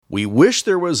We wish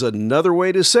there was another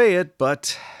way to say it,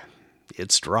 but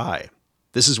it's dry.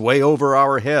 This is way over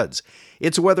our heads.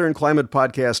 It's a Weather and Climate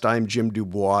Podcast. I'm Jim du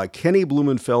Bois. Kenny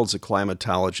Blumenfeld's a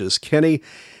climatologist. Kenny,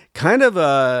 kind of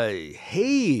a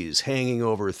haze hanging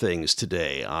over things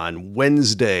today on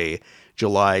Wednesday,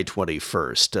 July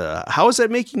 21st. How is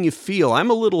that making you feel? I'm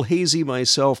a little hazy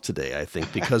myself today, I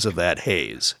think, because of that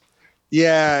haze.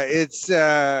 Yeah, it's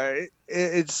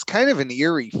kind of an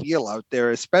eerie feel out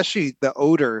there, especially the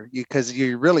odor, because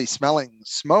you're really smelling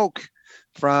smoke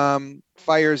from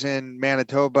fires in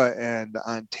Manitoba and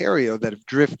Ontario that have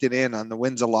drifted in on the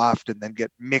winds aloft and then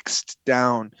get mixed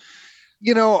down.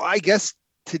 I guess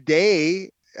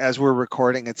today, as we're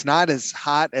recording, it's not as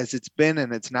hot as it's been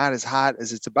and it's not as hot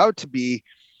as it's about to be.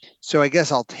 So I guess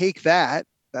I'll take that.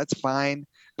 That's fine.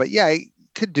 But yeah, I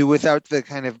could do without the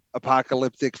kind of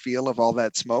apocalyptic feel of all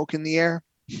that smoke in the air.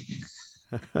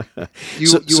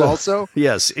 You also?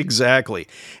 Yes, exactly.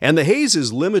 And the haze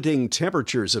is limiting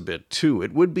temperatures a bit too.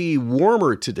 It would be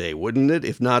warmer today, wouldn't it,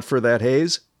 if not for that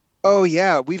haze? Oh,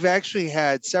 yeah. We've actually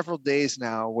had several days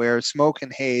now where smoke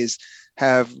and haze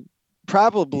have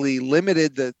probably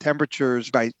limited the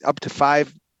temperatures by up to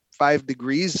five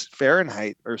degrees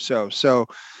Fahrenheit or so. So,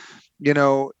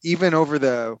 even over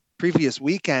the previous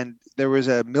weekend, there was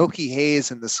a milky haze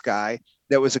in the sky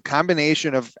that was a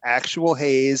combination of actual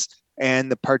haze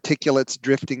and the particulates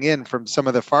drifting in from some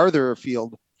of the farther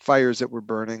afield fires that were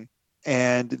burning.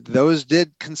 And those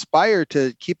did conspire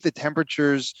to keep the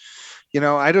temperatures,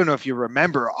 I don't know if you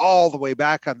remember all the way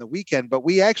back on the weekend, but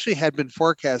we actually had been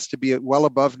forecast to be well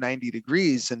above 90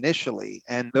 degrees initially.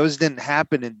 And those didn't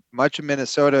happen in much of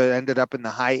Minnesota. It ended up in the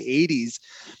high 80s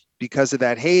because of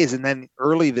that haze. And then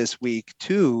early this week,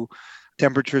 too,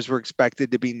 temperatures were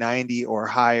expected to be 90 or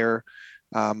higher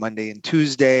Monday and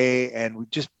Tuesday. And we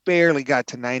just barely got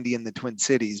to 90 in the Twin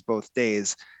Cities both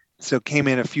days. So came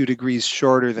in a few degrees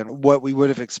shorter than what we would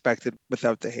have expected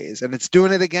without the haze. And it's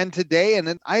doing it again today. And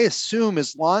then I assume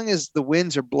as long as the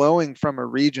winds are blowing from a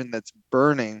region that's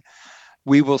burning,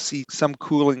 we will see some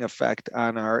cooling effect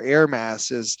on our air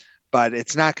masses. But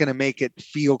it's not going to make it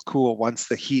feel cool once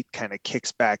the heat kind of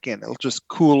kicks back in. It'll just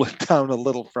cool it down a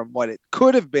little from what it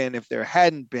could have been if there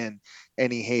hadn't been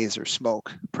any haze or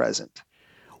smoke present.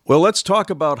 Well, let's talk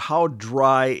about how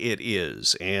dry it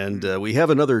is. And we have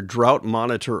another drought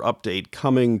monitor update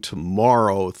coming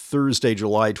tomorrow, Thursday,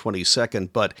 July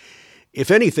 22nd. But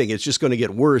if anything, it's just going to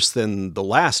get worse than the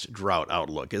last drought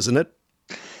outlook, isn't it?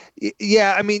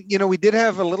 Yeah, I mean, we did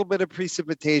have a little bit of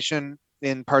precipitation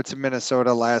in parts of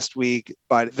Minnesota last week,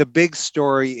 but the big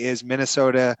story is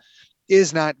Minnesota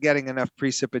is not getting enough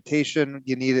precipitation.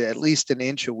 You need at least an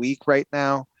inch a week right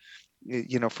now.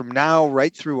 From now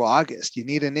right through August, you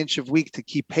need an inch a week to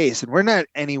keep pace, and we're not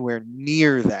anywhere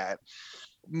near that.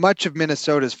 Much of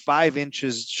Minnesota is 5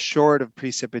 inches short of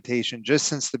precipitation just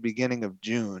since the beginning of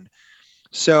June.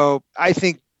 So I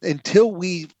think until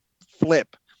we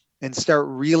flip and start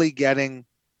really getting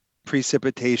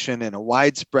precipitation in a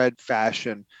widespread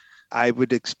fashion, I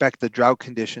would expect the drought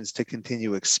conditions to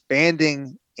continue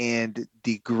expanding and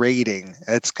degrading.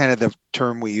 That's kind of the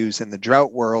term we use in the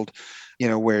drought world,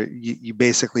 where you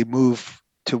basically move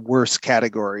to worse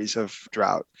categories of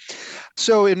drought.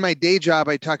 So in my day job,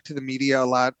 I talk to the media a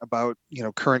lot about,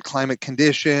 current climate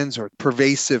conditions or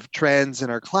pervasive trends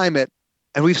in our climate.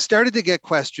 And we've started to get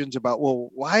questions about, well,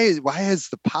 why has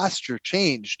the posture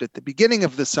changed? At the beginning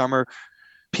of the summer,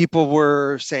 people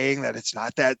were saying that it's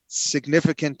not that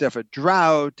significant of a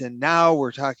drought, and now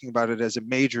we're talking about it as a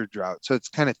major drought. So it's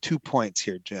kind of 2 points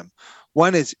here, Jim.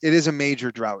 One is it is a major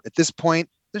drought. At this point,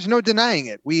 there's no denying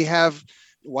it. We have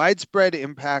widespread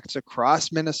impacts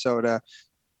across Minnesota.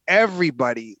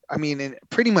 Everybody, in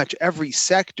pretty much every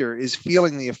sector, is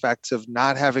feeling the effects of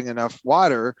not having enough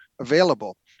water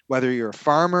available, whether you're a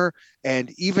farmer,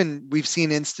 and even we've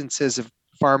seen instances of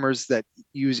farmers that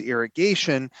use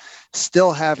irrigation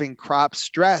still having crop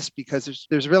stress because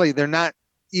there's really, they're not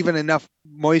even enough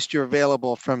moisture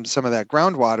available from some of that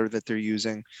groundwater that they're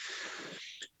using.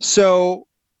 So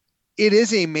it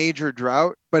is a major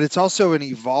drought, but it's also an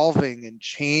evolving and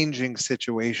changing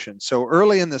situation. So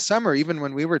early in the summer, even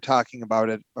when we were talking about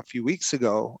it a few weeks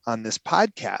ago on this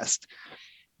podcast,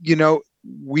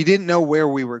 we didn't know where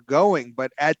we were going,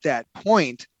 but at that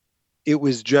point, it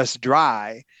was just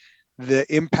dry. The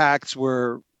impacts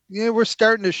were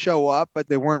starting to show up, but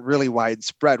they weren't really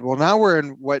widespread. Well, now we're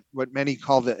in what many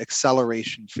call the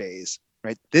acceleration phase,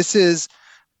 right? This is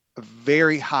a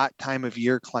very hot time of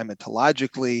year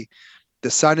climatologically.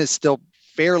 The sun is still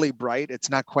fairly bright. It's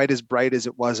not quite as bright as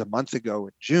it was a month ago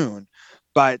in June,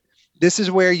 but this is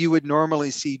where you would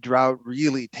normally see drought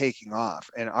really taking off.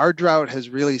 And our drought has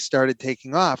really started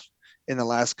taking off in the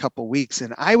last couple of weeks.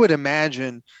 And I would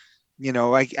imagine,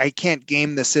 I can't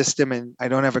game the system and I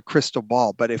don't have a crystal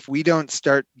ball, but if we don't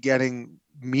start getting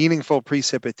meaningful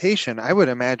precipitation, I would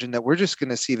imagine that we're just going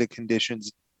to see the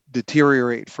conditions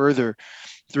deteriorate further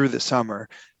through the summer.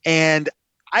 And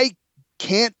I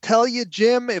can't tell you,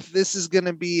 Jim, if this is going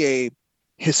to be a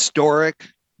historic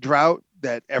drought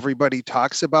that everybody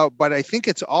talks about, but I think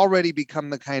it's already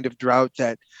become the kind of drought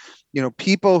that,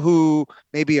 people who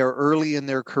maybe are early in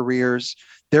their careers,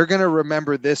 they're going to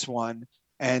remember this one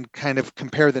and kind of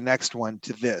compare the next one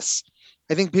to this.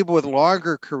 I think people with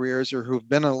longer careers or who've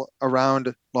been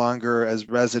around longer as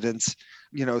residents,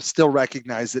 still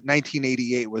recognize that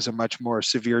 1988 was a much more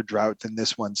severe drought than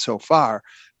this one so far.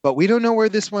 But we don't know where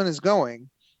this one is going.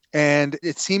 And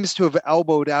it seems to have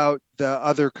elbowed out the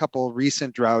other couple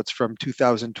recent droughts from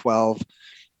 2012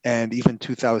 and even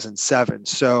 2007.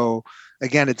 So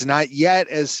again, it's not yet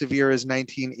as severe as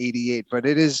 1988, but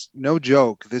it is no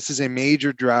joke. This is a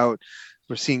major drought.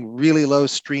 We're seeing really low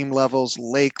stream levels,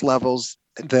 lake levels.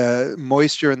 The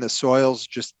moisture in the soil's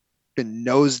just been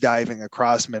nosediving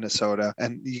across Minnesota.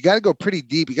 And you got to go pretty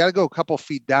deep. You got to go a couple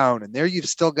feet down. And there you've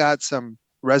still got some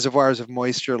reservoirs of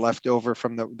moisture left over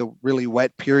from the really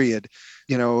wet period,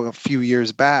 a few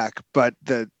years back. But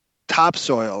the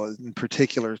topsoil in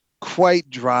particular, quite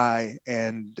dry.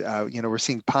 And, we're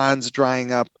seeing ponds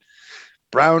drying up,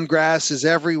 brown grass is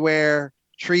everywhere,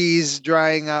 trees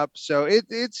drying up. So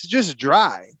it's just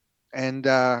dry. And,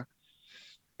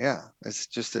 it's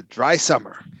just a dry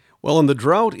summer. Well, and the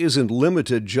drought isn't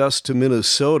limited just to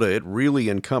Minnesota. It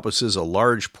really encompasses a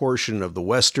large portion of the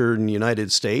western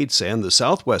United States and the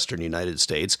southwestern United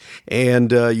States.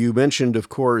 And you mentioned, of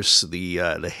course, the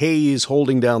haze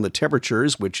holding down the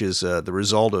temperatures, which is the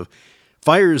result of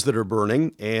fires that are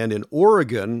burning. And in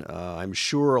Oregon, I'm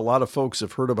sure a lot of folks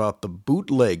have heard about the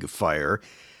bootleg fire.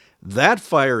 That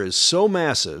fire is so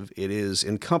massive, it is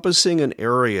encompassing an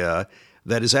area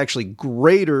that is actually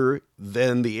greater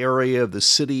than the area of the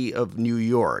city of New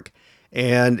York.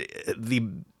 And the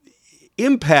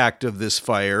impact of this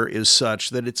fire is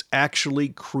such that it's actually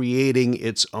creating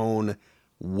its own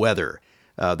weather.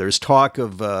 There's talk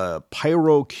of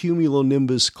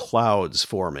pyrocumulonimbus clouds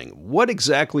forming. What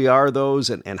exactly are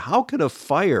those, and how can a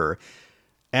fire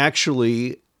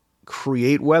actually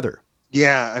create weather?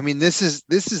 Yeah, I mean, this is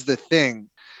the thing.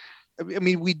 I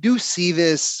mean, we do see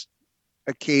this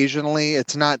occasionally.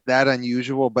 It's not that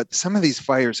unusual, but some of these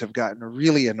fires have gotten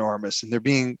really enormous and they're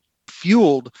being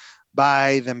fueled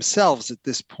by themselves at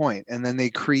this point. And then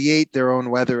they create their own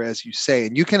weather, as you say.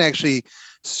 And you can actually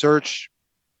search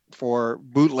for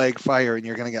bootleg fire and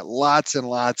you're going to get lots and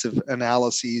lots of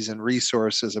analyses and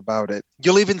resources about it.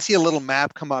 You'll even see a little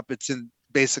map come up. It's in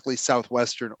basically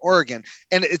southwestern Oregon.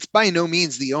 And it's by no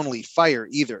means the only fire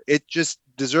either. It just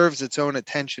deserves its own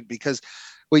attention because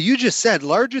what you just said,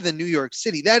 larger than New York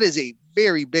City, that is a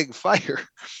very big fire.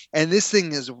 And this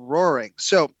thing is roaring.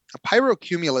 So a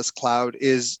pyrocumulus cloud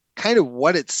is kind of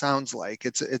what it sounds like.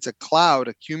 It's a cloud,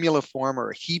 a cumuliform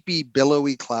or a heapy,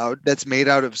 billowy cloud that's made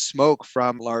out of smoke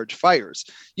from large fires.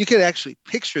 You could actually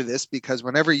picture this because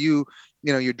whenever you're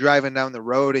driving down the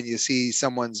road and you see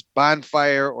someone's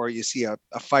bonfire or you see a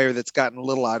fire that's gotten a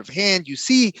little out of hand, you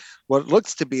see what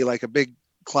looks to be like a big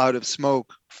cloud of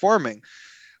smoke forming.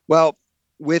 Well,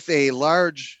 with a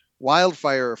large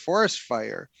wildfire or forest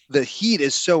fire, the heat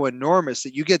is so enormous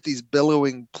that you get these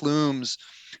billowing plumes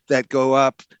that go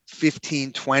up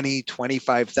 15, 20,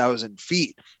 25,000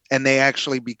 feet. And they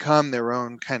actually become their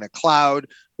own kind of cloud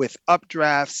with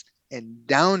updrafts and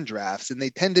downdrafts. And they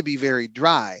tend to be very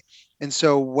dry. And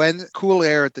so when cool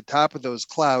air at the top of those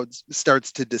clouds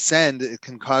starts to descend, it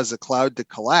can cause the cloud to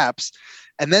collapse.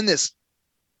 And then this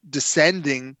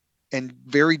descending and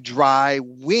very dry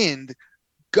wind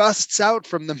gusts out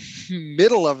from the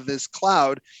middle of this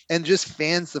cloud and just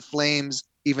fans the flames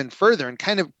even further and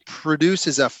kind of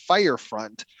produces a fire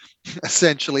front,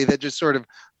 essentially, that just sort of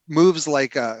moves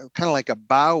like a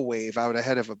bow wave out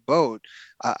ahead of a boat,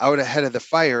 out ahead of the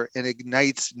fire, and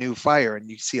ignites new fire. And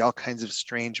you see all kinds of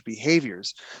strange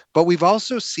behaviors. But we've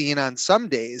also seen on some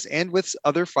days and with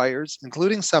other fires,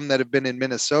 including some that have been in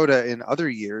Minnesota in other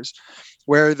years,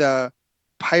 where the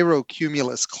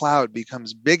pyrocumulus cloud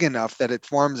becomes big enough that it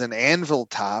forms an anvil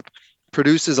top,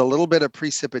 produces a little bit of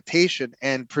precipitation,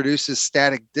 and produces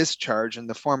static discharge in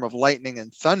the form of lightning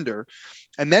and thunder.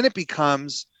 And then it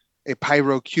becomes a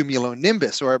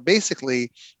pyrocumulonimbus, or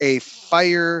basically a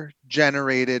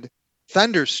fire-generated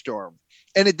thunderstorm.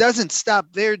 And it doesn't stop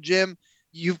there, Jim.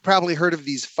 You've probably heard of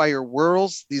these fire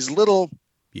whirls, these little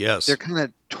Yes. They're kind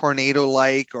of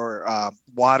tornado-like or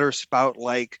water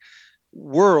spout-like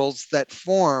whirls that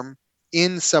form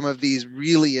in some of these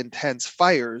really intense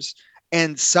fires.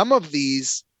 And some of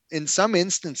these, in some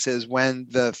instances, when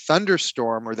the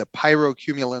thunderstorm or the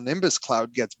pyrocumulonimbus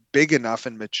cloud gets big enough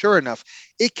and mature enough,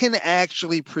 it can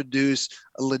actually produce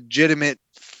a legitimate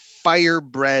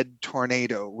fire-bred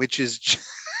tornado, which is,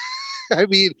 I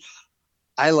mean,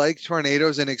 I like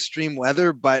tornadoes in extreme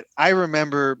weather, but I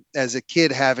remember as a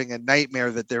kid having a nightmare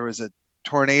that there was a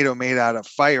tornado made out of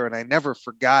fire, and I never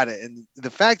forgot it. And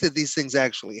the fact that these things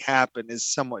actually happen is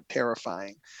somewhat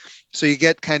terrifying. So you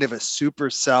get kind of a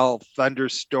supercell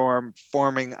thunderstorm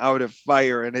forming out of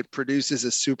fire, and it produces a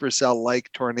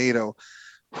supercell-like tornado.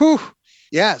 Whew.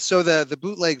 Yeah. So the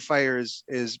bootleg fire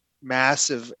is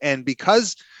massive, and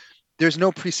because there's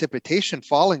no precipitation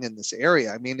falling in this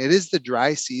area. I mean, it is the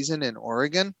dry season in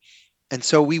Oregon. And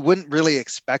so we wouldn't really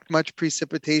expect much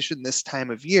precipitation this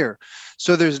time of year.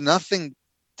 So there's nothing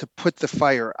to put the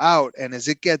fire out. And as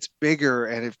it gets bigger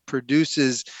and it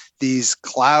produces these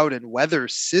cloud and weather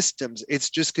systems, it's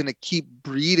just going to keep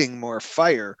breeding more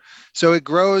fire. So it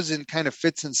grows in kind of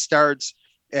fits and starts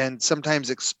and sometimes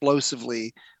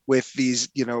explosively with these,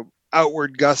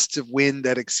 outward gusts of wind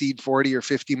that exceed 40 or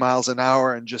 50 miles an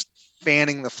hour and just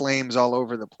fanning the flames all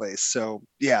over the place. So,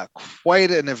 yeah, quite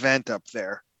an event up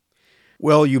there.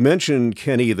 Well, you mentioned,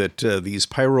 Kenny, that these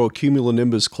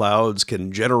pyrocumulonimbus clouds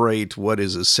can generate what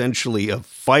is essentially a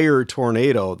fire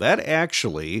tornado. That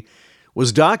actually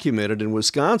was documented in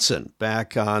Wisconsin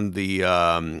back on the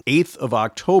 8th of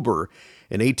October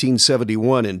in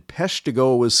 1871 in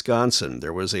Peshtigo, Wisconsin.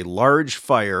 There was a large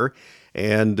fire,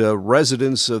 and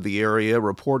residents of the area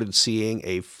reported seeing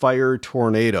a fire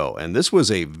tornado. And this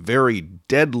was a very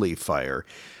deadly fire.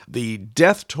 The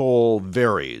death toll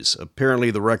varies. Apparently,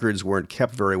 the records weren't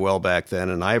kept very well back then,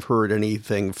 and I've heard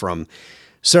anything from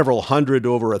several hundred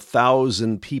to over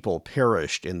 1,000 people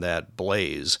perished in that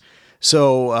blaze.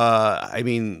 So,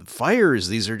 fires,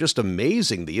 these are just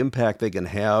amazing, the impact they can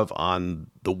have on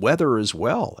the weather as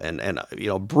well, and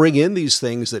bring in these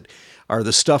things that are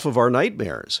the stuff of our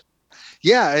nightmares.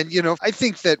 Yeah. And, I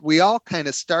think that we all kind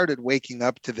of started waking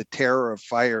up to the terror of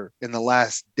fire in the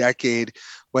last decade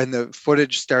when the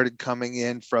footage started coming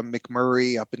in from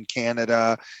McMurray up in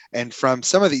Canada and from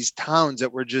some of these towns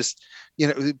that were just,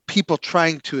 people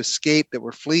trying to escape, that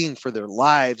were fleeing for their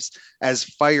lives as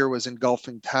fire was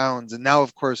engulfing towns. And now,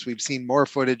 of course, we've seen more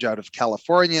footage out of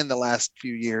California in the last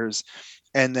few years.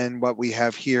 And then what we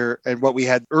have here and what we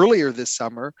had earlier this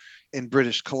summer in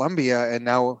British Columbia. And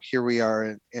now here we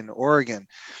are in Oregon.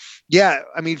 Yeah,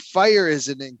 I mean, fire is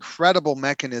an incredible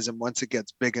mechanism once it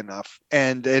gets big enough.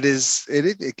 And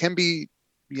it can be,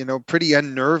 pretty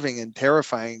unnerving and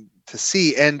terrifying to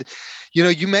see. And,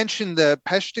 you mentioned the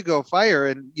Peshtigo fire.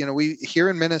 And, we here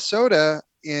in Minnesota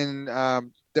in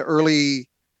the early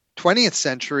 20th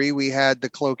century, we had the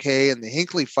Cloquet and the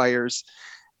Hinckley fires.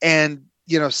 And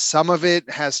some of it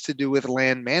has to do with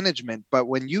land management, but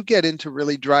when you get into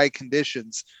really dry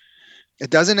conditions, it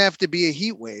doesn't have to be a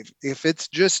heat wave. If it's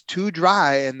just too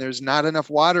dry and there's not enough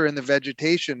water in the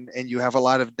vegetation and you have a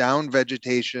lot of down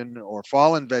vegetation or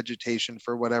fallen vegetation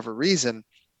for whatever reason,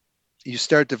 you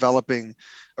start developing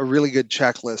a really good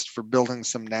checklist for building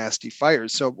some nasty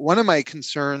fires. So one of my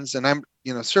concerns, and I'm,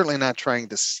 certainly not trying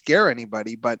to scare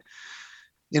anybody, but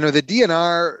the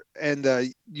DNR and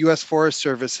the U.S. Forest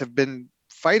Service have been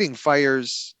fighting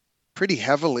fires pretty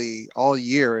heavily all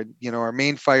year. And, our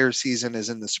main fire season is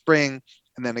in the spring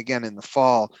and then again in the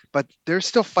fall. But there's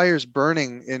still fires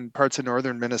burning in parts of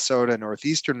northern Minnesota,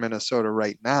 northeastern Minnesota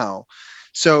right now.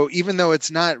 So even though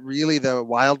it's not really the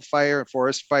wildfire,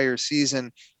 forest fire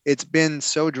season, it's been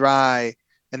so dry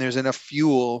and there's enough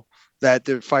fuel that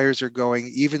the fires are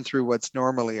going even through what's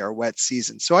normally our wet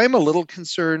season. So I'm a little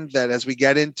concerned that as we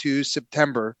get into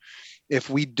September, if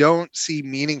we don't see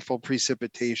meaningful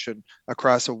precipitation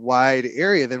across a wide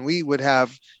area, then we would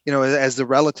have, as the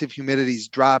relative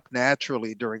humidities drop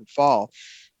naturally during fall,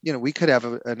 we could have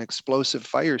an explosive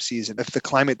fire season if the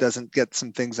climate doesn't get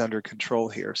some things under control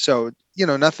here. So,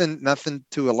 nothing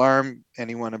to alarm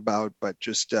anyone about, but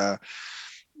just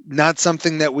not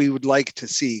something that we would like to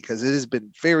see because it has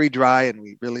been very dry and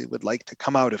we really would like to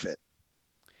come out of it.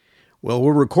 Well,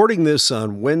 we're recording this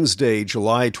on Wednesday,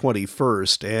 July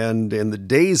 21st, and in the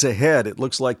days ahead, it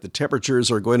looks like the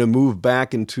temperatures are going to move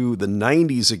back into the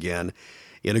 90s again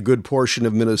in a good portion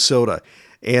of Minnesota.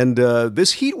 And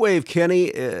this heat wave, Kenny,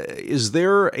 is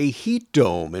there a heat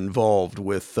dome involved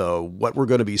with what we're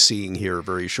going to be seeing here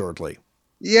very shortly?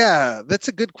 Yeah, that's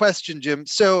a good question, Jim.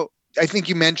 So I think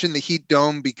you mentioned the heat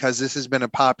dome because this has been a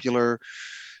popular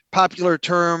popular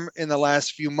term in the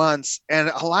last few months. And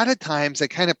a lot of times I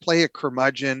kind of play a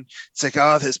curmudgeon. It's like,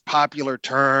 oh, this popular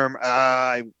term,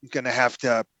 I'm going to have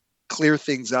to clear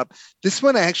things up. This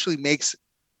one actually makes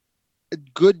a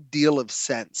good deal of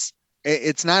sense.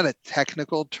 It's not a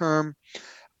technical term,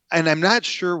 and I'm not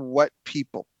sure what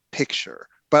people picture,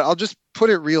 but I'll just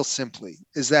put it real simply,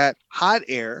 is that hot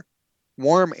air,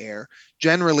 warm air,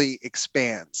 generally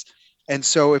expands. And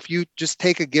so if you just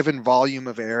take a given volume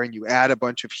of air and you add a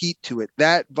bunch of heat to it,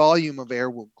 that volume of air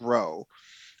will grow,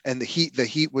 and the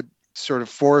heat would sort of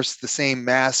force the same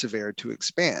mass of air to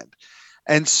expand.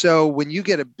 And so when you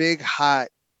get a big hot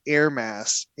air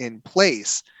mass in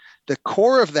place, the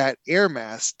core of that air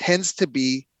mass tends to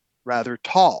be rather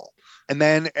tall. And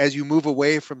then as you move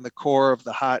away from the core of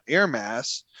the hot air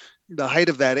mass, the height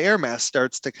of that air mass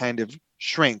starts to kind of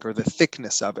shrink, or the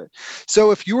thickness of it. So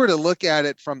if you were to look at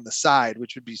it from the side,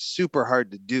 which would be super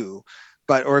hard to do,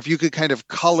 or if you could kind of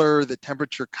color the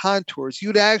temperature contours,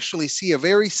 you'd actually see a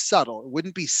very subtle, it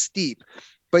wouldn't be steep,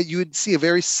 but you would see a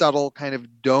very subtle kind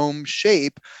of dome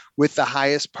shape, with the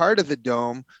highest part of the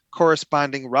dome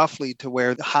corresponding roughly to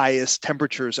where the highest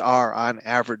temperatures are on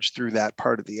average through that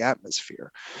part of the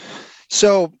atmosphere.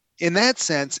 So in that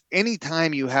sense,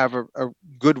 anytime you have a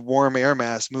good warm air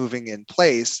mass moving in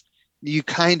place, you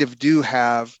kind of do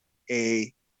have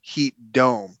a heat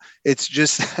dome. It's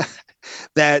just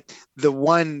that the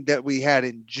one that we had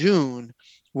in June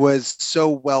was so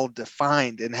well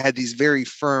defined and had these very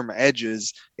firm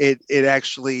edges. It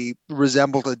actually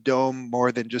resembled a dome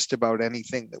more than just about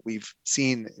anything that we've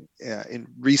seen in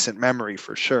recent memory,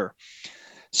 for sure.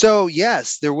 So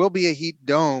yes, there will be a heat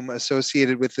dome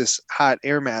associated with this hot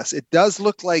air mass. It does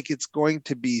look like it's going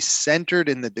to be centered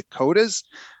in the Dakotas.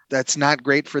 That's not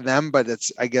great for them, but it's,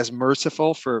 I guess,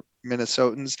 merciful for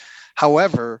Minnesotans.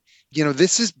 However,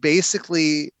 this is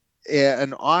basically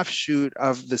an offshoot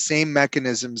of the same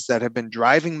mechanisms that have been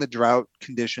driving the drought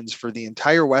conditions for the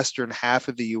entire western half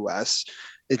of the U.S.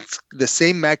 It's the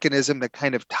same mechanism that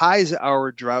kind of ties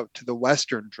our drought to the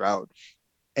western drought,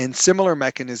 and similar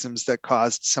mechanisms that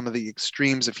caused some of the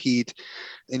extremes of heat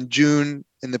in June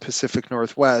in the Pacific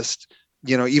Northwest,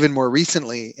 even more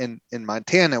recently in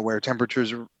Montana, where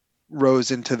temperatures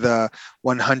rose into the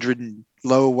 100 and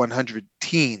low 100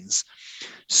 teens.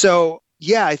 So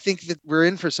yeah, I think that we're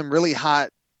in for some really hot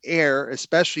air,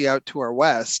 especially out to our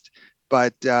west.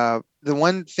 But the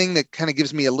one thing that kind of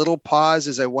gives me a little pause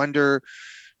is I wonder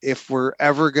if we're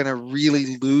ever going to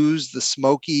really lose the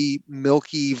smoky,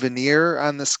 milky veneer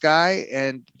on the sky.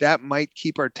 And that might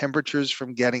keep our temperatures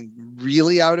from getting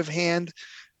really out of hand,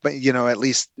 but, at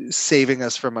least saving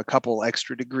us from a couple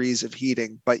extra degrees of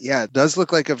heating. But yeah, it does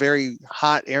look like a very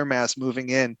hot air mass moving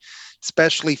in,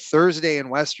 especially Thursday in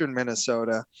western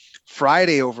Minnesota,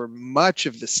 Friday over much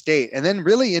of the state, and then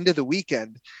really into the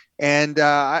weekend. And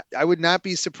I would not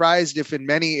be surprised if in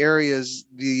many areas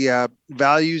the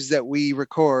values that we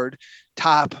record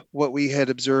top what we had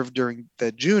observed during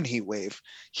the June heat wave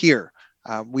here.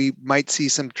 We might see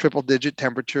some triple-digit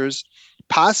temperatures,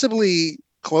 possibly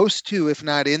close to, if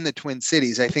not in the Twin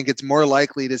Cities. I think it's more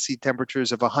likely to see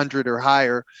temperatures of 100 or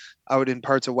higher out in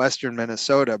parts of western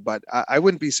Minnesota. But I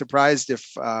wouldn't be surprised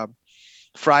if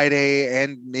Friday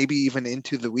and maybe even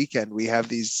into the weekend we have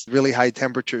these really high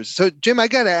temperatures. So, Jim, I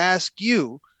got to ask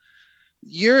you,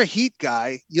 you're a heat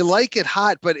guy. You like it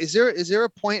hot, but is there a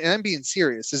point, and I'm being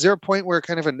serious, is there a point where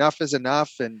kind of enough is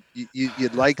enough and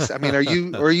you'd like, I mean,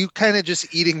 are you kind of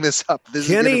just eating this up? This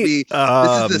Kenny, is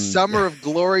the summer of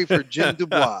glory for Jim du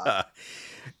Bois.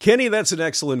 Kenny, that's an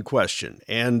excellent question.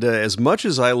 And as much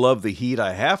as I love the heat,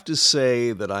 I have to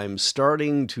say that I'm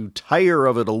starting to tire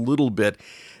of it a little bit.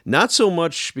 Not so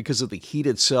much because of the heat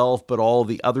itself, but all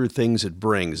the other things it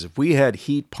brings. If we had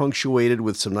heat punctuated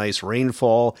with some nice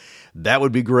rainfall, that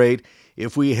would be great.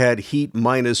 If we had heat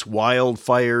minus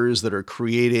wildfires that are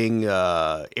creating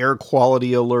air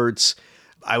quality alerts,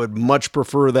 I would much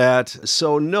prefer that.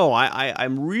 So no,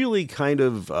 I'm really kind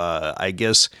of, I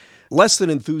guess, less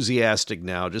than enthusiastic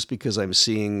now, just because I'm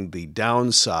seeing the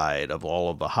downside of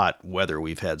all of the hot weather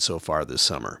we've had so far this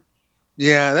summer.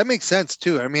 Yeah, that makes sense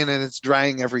too. I mean, and it's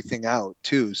drying everything out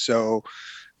too. So,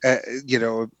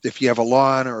 if you have a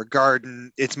lawn or a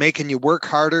garden, it's making you work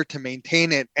harder to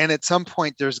maintain it. And at some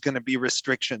point, there's going to be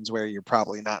restrictions where you're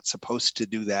probably not supposed to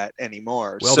do that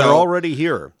anymore. Well, they're already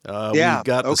here. Yeah, we've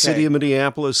got the city of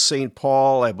Minneapolis, St.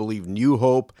 Paul, I believe New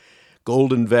Hope,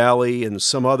 Golden Valley, and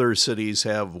some other cities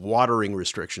have watering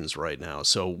restrictions right now.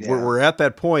 So we're at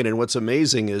that point. And what's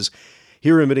amazing is,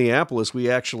 here in Minneapolis,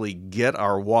 we actually get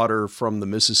our water from the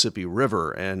Mississippi River,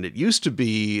 and it used to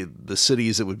be the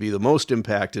cities that would be the most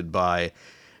impacted by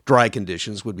Dry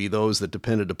conditions would be those that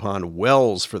depended upon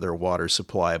wells for their water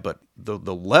supply, but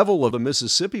the level of the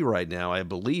Mississippi right now, I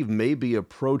believe, may be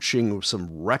approaching some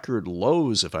record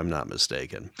lows, if I'm not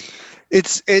mistaken.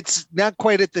 It's not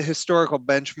quite at the historical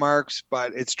benchmarks,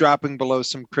 but it's dropping below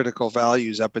some critical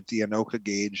values up at the Anoka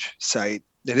gauge site.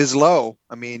 It is low.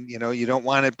 I mean, you don't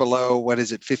want it below,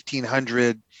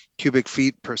 1,500 cubic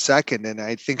feet per second. And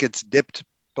I think it's dipped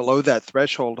below that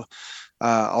threshold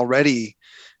already.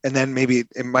 And then maybe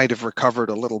it might have recovered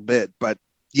a little bit. But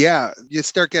yeah, you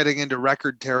start getting into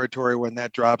record territory when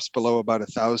that drops below about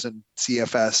 1,000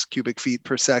 CFS, cubic feet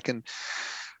per second.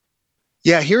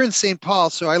 Yeah, here in St. Paul,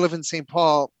 so I live in St.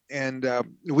 Paul, and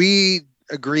we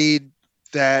agreed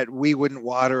that we wouldn't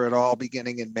water at all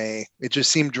beginning in May. It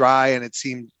just seemed dry and it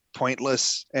seemed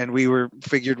pointless, and we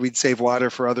figured we'd save water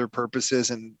for other purposes,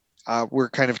 and we're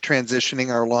kind of transitioning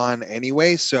our lawn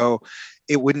anyway, so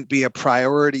it wouldn't be a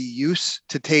priority use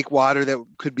to take water that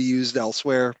could be used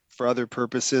elsewhere for other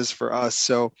purposes for us.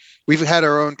 So we've had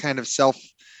our own kind of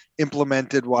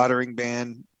self-implemented watering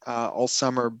ban all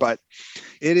summer, but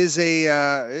it is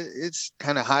it's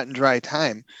kind of hot and dry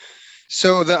time.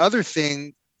 So the other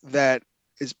thing that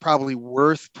is probably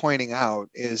worth pointing out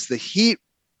is the heat.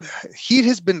 Heat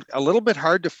has been a little bit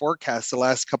hard to forecast the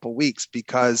last couple of weeks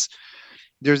because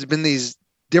there's been these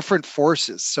different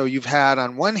forces. So you've had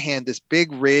on one hand this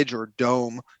big ridge or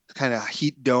dome, kind of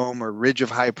heat dome or ridge of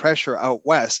high pressure out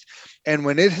west. And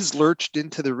when it has lurched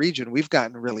into the region, we've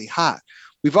gotten really hot.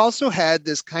 We've also had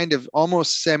this kind of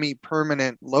almost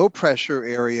semi-permanent low pressure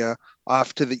area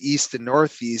off to the east and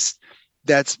northeast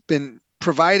that's been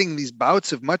providing these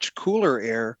bouts of much cooler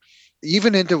air,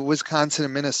 even into Wisconsin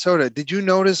and Minnesota. Did you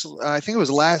notice, I think it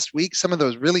was last week, some of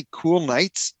those really cool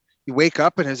nights? You wake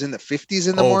up and it's in the 50s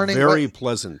in the morning. Very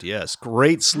pleasant, yes.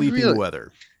 Great sleeping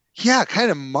weather. Yeah,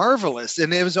 kind of marvelous.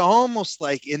 And it was almost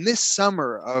like in this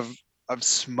summer of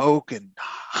smoke and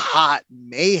hot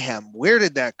mayhem, where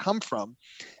did that come from?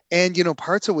 And,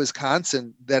 parts of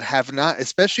Wisconsin that have not,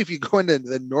 especially if you go into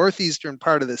the northeastern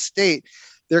part of the state,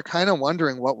 they're kind of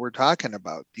wondering what we're talking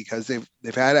about because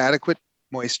they've had adequate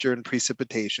moisture and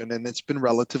precipitation, and it's been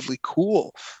relatively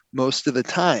cool most of the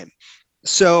time.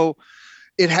 So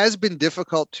it has been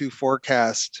difficult to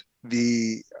forecast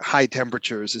the high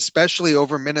temperatures, especially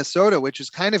over Minnesota, which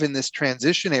is kind of in this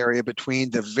transition area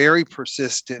between the very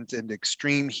persistent and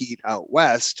extreme heat out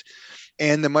west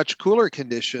and the much cooler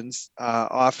conditions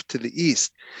off to the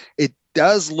east. It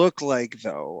does look like,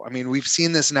 though, I mean, we've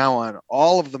seen this now on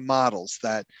all of the models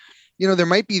that, there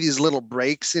might be these little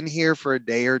breaks in here for a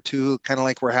day or two, kind of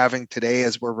like we're having today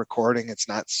as we're recording. It's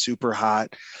not super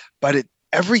hot, but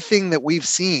everything that we've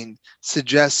seen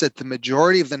suggests that the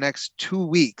majority of the next 2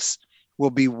 weeks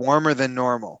will be warmer than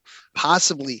normal,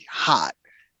 possibly hot.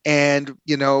 And,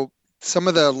 some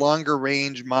of the longer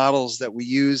range models that we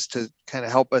use to kind of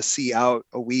help us see out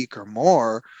a week or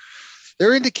more,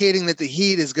 they're indicating that the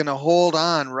heat is going to hold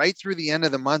on right through the end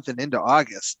of the month and into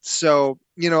August. So,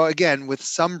 again, with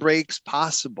some breaks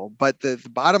possible, but the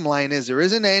bottom line is there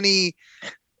isn't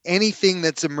anything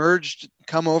that's emerged,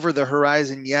 come over the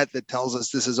horizon yet that tells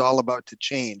us this is all about to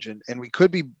change. And we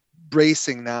could be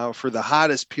bracing now for the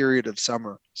hottest period of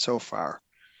summer so far.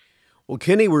 Well,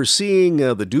 Kenny, we're seeing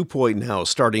the dew point now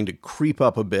starting to creep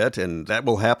up a bit, and that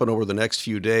will happen over the next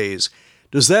few days.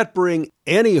 Does that bring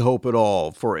any hope at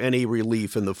all for any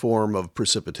relief in the form of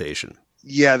precipitation?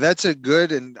 Yeah, that's a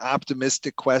good and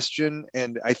optimistic question.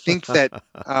 And I think that,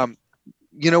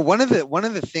 one of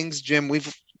the things, Jim,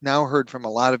 we've now heard from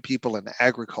a lot of people in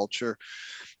agriculture,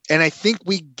 and I think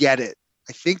we get it.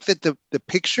 I think that the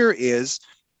picture is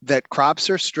that crops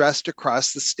are stressed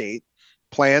across the state.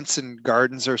 Plants and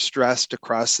gardens are stressed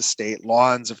across the state.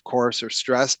 Lawns, of course, are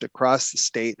stressed across the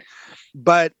state.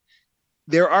 But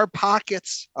there are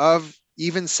pockets of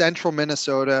even central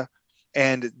Minnesota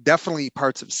and definitely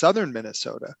parts of southern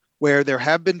Minnesota where there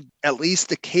have been at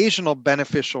least occasional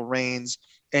beneficial rains,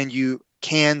 and you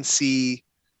can see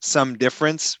some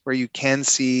difference, where you can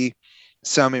see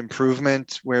some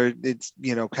improvement, where it's,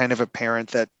 kind of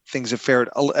apparent that things have fared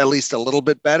at least a little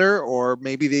bit better, or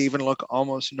maybe they even look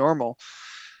almost normal.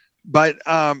 But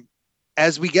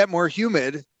as we get more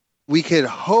humid, we could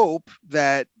hope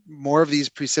that more of these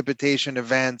precipitation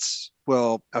events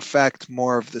will affect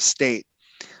more of the state.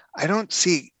 I don't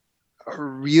see a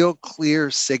real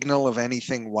clear signal of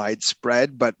anything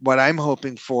widespread, but what I'm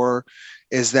hoping for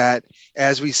is that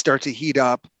as we start to heat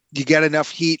up, you get enough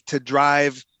heat to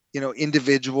drive,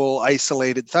 individual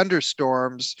isolated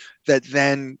thunderstorms that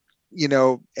then,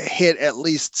 hit at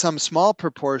least some small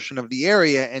proportion of the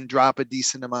area and drop a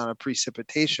decent amount of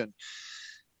precipitation.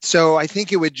 So I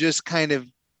think it would just kind of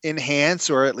enhance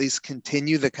or at least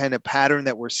continue the kind of pattern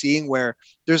that we're seeing where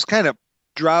there's kind of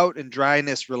drought and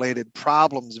dryness related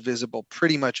problems visible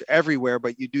pretty much everywhere,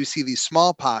 but you do see these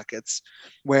small pockets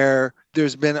where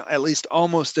there's been at least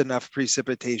almost enough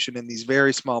precipitation in these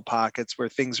very small pockets where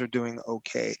things are doing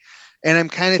okay. And I'm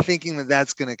kind of thinking that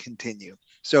that's going to continue.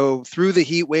 So through the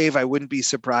heat wave, I wouldn't be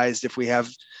surprised if we have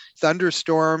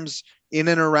thunderstorms in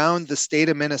and around the state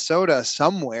of Minnesota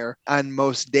somewhere on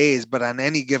most days, but on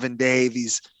any given day,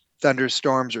 these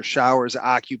thunderstorms or showers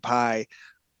occupy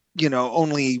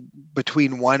only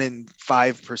between 1% and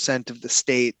 5% of the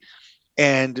state,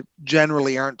 and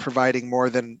generally aren't providing more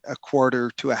than a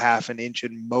quarter to a half an inch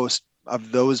in most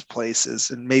of those places,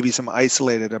 and maybe some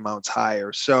isolated amounts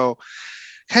higher. So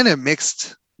kind of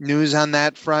mixed news on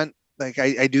that front. Like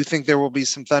I do think there will be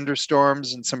some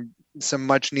thunderstorms and some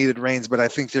much needed rains, but I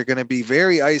think they're going to be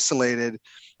very isolated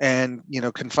and,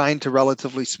 confined to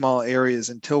relatively small areas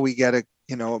until we get a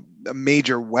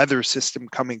major weather system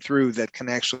coming through that can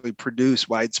actually produce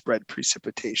widespread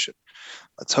precipitation.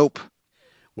 Let's hope.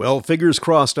 Well, fingers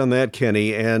crossed on that,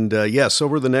 Kenny. And yes,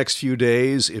 over the next few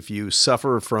days, if you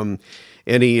suffer from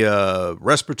any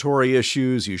respiratory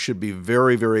issues, you should be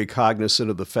very, very cognizant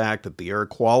of the fact that the air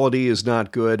quality is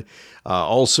not good.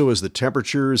 Also, as the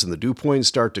temperatures and the dew points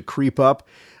start to creep up,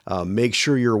 make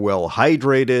sure you're well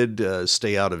hydrated,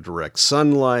 stay out of direct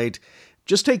sunlight.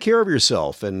 Just take care of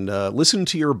yourself and listen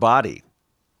to your body.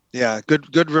 Yeah,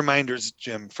 good reminders,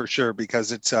 Jim, for sure,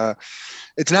 because it's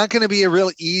not going to be a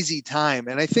real easy time.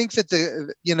 And I think that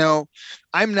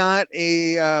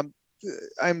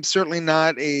I'm certainly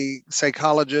not a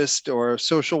psychologist or a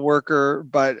social worker,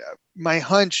 but my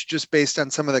hunch, just based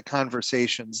on some of the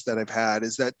conversations that I've had,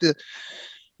 is that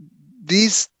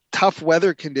these tough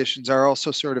weather conditions are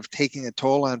also sort of taking a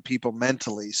toll on people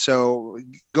mentally. So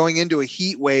going into a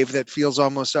heat wave that feels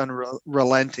almost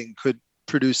unrelenting could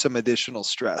produce some additional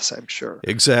stress, I'm sure.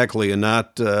 Exactly. And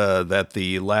not that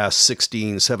the last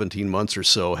 16, 17 months or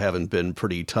so haven't been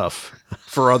pretty tough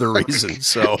for other reasons.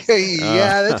 So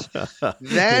yeah,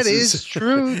 that is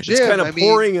true, Jim. It's kind of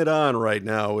pouring it on right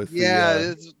now.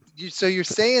 So you're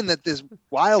saying that this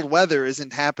wild weather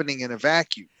isn't happening in a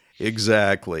vacuum.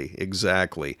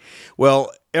 Exactly.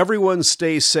 Well, everyone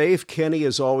stay safe. Kenny,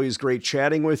 as always, great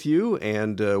chatting with you,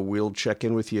 and we'll check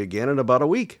in with you again in about a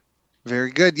week.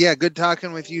 Very good. Yeah, good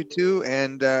talking with you too.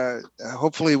 And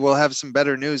hopefully we'll have some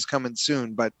better news coming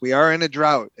soon. But we are in a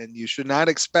drought, and you should not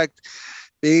expect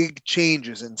big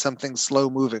changes in something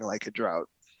slow moving like a drought.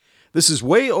 This is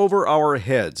Way Over Our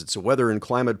Heads. It's a weather and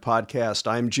climate podcast.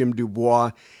 I'm Jim du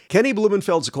Bois. Kenny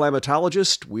Blumenfeld's a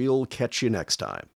climatologist. We'll catch you next time.